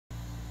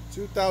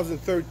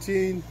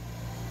2013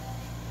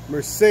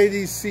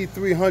 Mercedes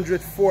C300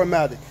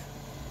 4matic.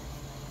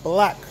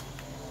 Black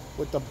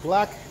with the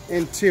black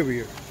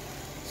interior.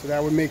 So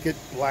that would make it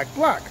black.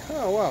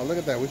 Oh wow, look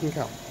at that, we can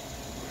count.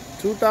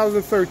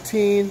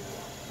 2013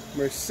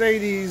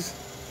 Mercedes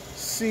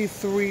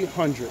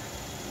C300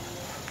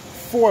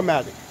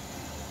 4matic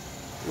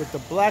with the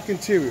black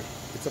interior.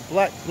 It's a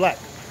black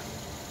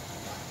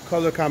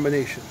color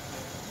combination.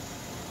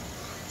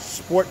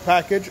 Sport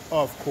package,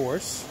 of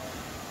course.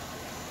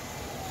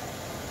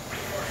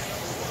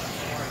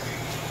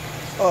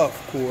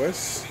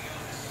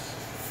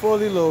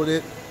 Fully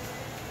loaded.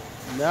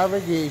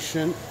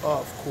 Navigation,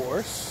 of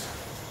course.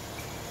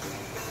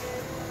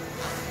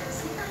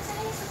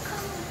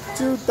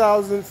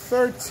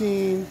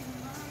 2013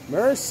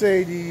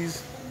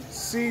 Mercedes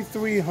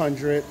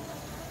C300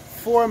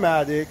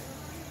 4matic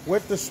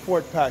with the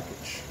sport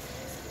package.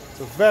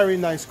 It's a very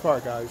nice car,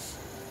 guys.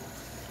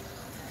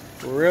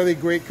 Really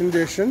great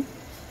condition.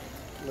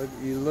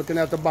 You're looking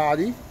at the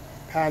body.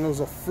 Panels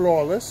are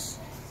flawless,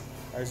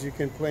 as you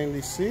can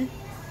plainly see.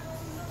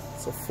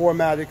 It's a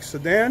 4matic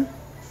sedan,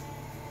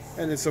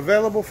 and it's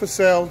available for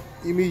sale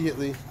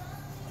immediately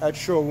at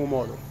Showroom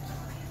Auto.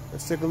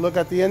 Let's take a look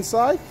at the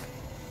inside.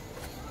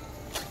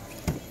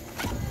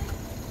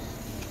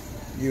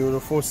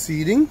 Beautiful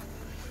seating.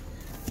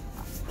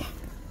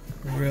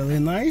 Really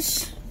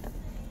nice.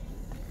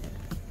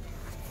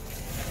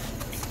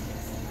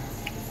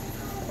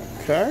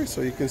 Okay,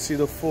 so you can see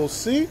the full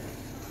seat.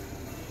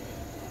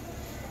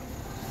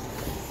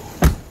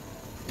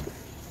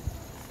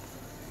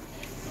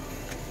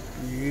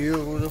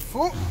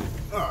 Beautiful.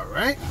 All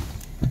right.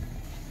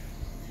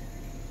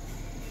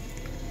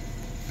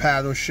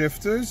 Paddle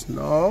shifters,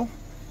 no.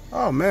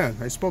 Oh man,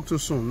 I spoke too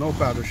soon. No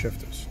paddle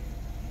shifters.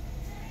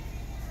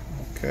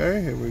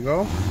 Okay, here we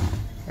go.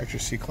 Actually,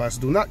 C-Class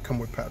do not come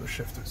with paddle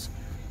shifters,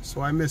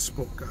 so I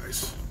misspoke,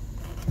 guys.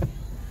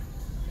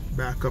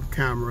 Backup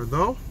camera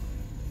though.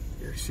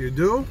 Yes, you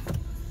do.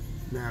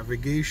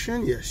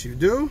 Navigation, yes, you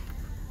do.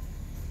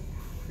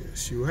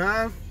 Yes, you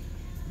have.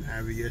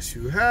 Navi, yes,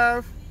 you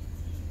have.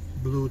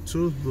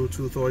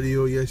 Bluetooth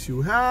audio, yes,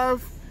 you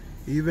have.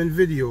 Even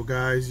video,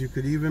 guys. You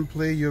could even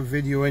play your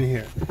video in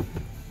here.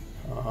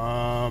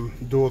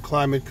 Dual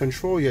climate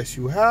control, yes,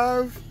 you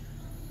have.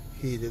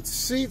 Heated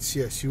seats,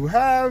 yes, you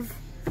have.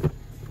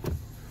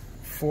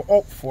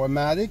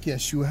 4matic,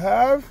 yes, you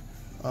have.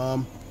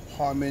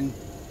 Harman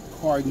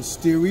Kardon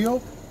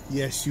stereo,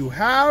 yes, you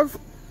have.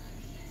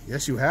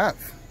 Yes, you have.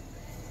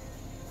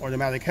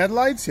 Automatic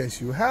headlights,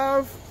 yes, you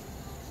have.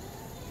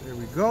 There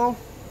we go.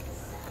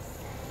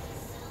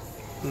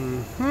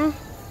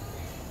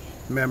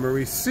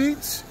 Memory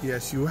seats,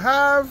 yes, you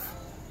have.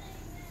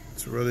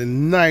 It's a really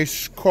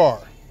nice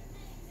car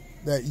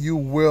that you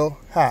will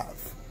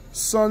have.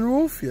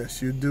 Sunroof,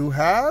 yes, you do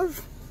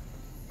have.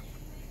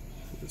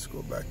 Let's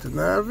go back to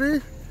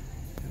Navi.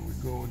 Here we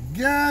go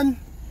again.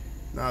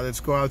 Now let's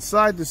go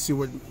outside to see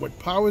what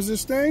powers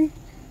this thing.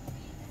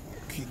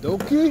 Okie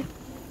dokie.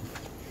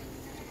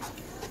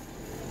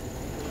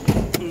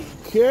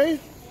 Okay.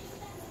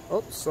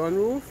 Oh,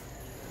 sunroof.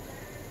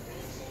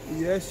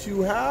 Yes,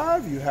 you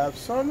have. You have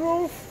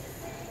sunroof.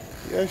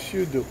 Yes,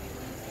 you do.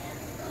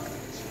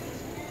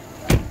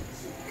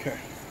 Okay.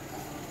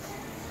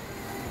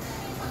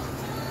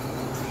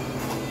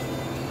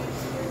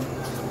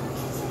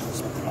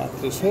 Let's pop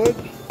this hood.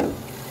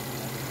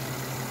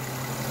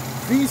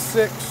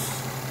 V6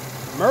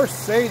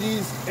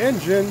 Mercedes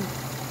engine.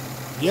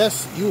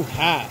 Yes, you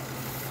have.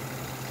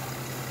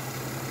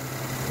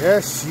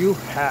 Yes, you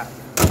have.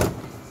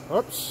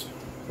 Oops.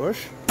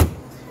 Push. There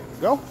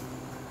we go.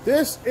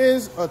 This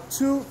is a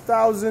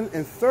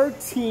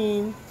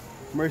 2013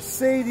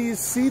 Mercedes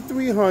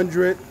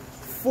C300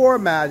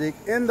 4matic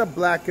in the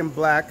black and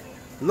black.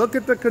 Look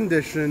at the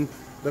condition.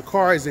 The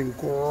car is in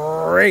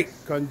great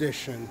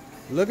condition.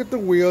 Look at the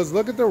wheels.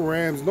 Look at the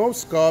rims. No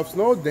scuffs,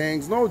 no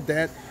dings, no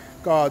dent.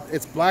 God,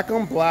 it's black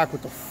on black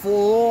with the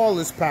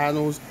flawless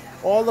panels.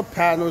 All the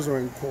panels are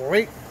in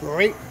great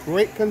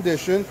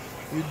condition.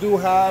 You do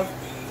have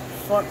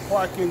front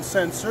parking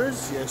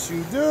sensors. Yes,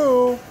 you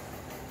do.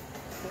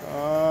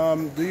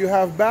 Do you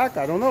have back?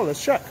 I don't know.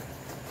 Let's check.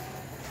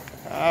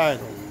 I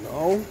don't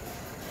know.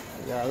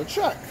 I gotta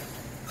check.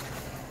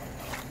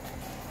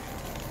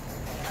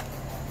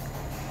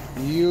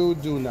 You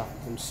do not.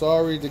 I'm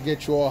sorry to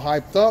get you all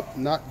hyped up.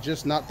 Not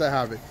to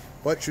have it.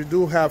 But you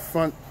do have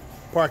front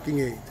parking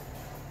aid.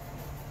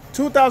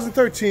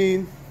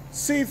 2013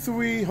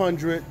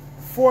 C300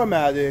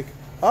 4matic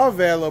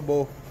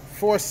available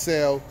for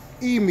sale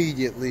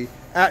immediately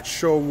at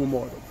Showroom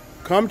Auto.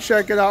 Come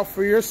check it out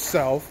for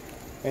yourself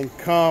and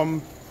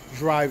come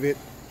drive it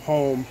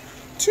home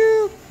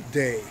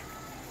today.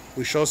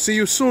 We shall see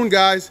you soon,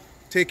 guys.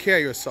 Take care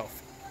of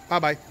yourself.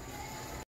 Bye-bye.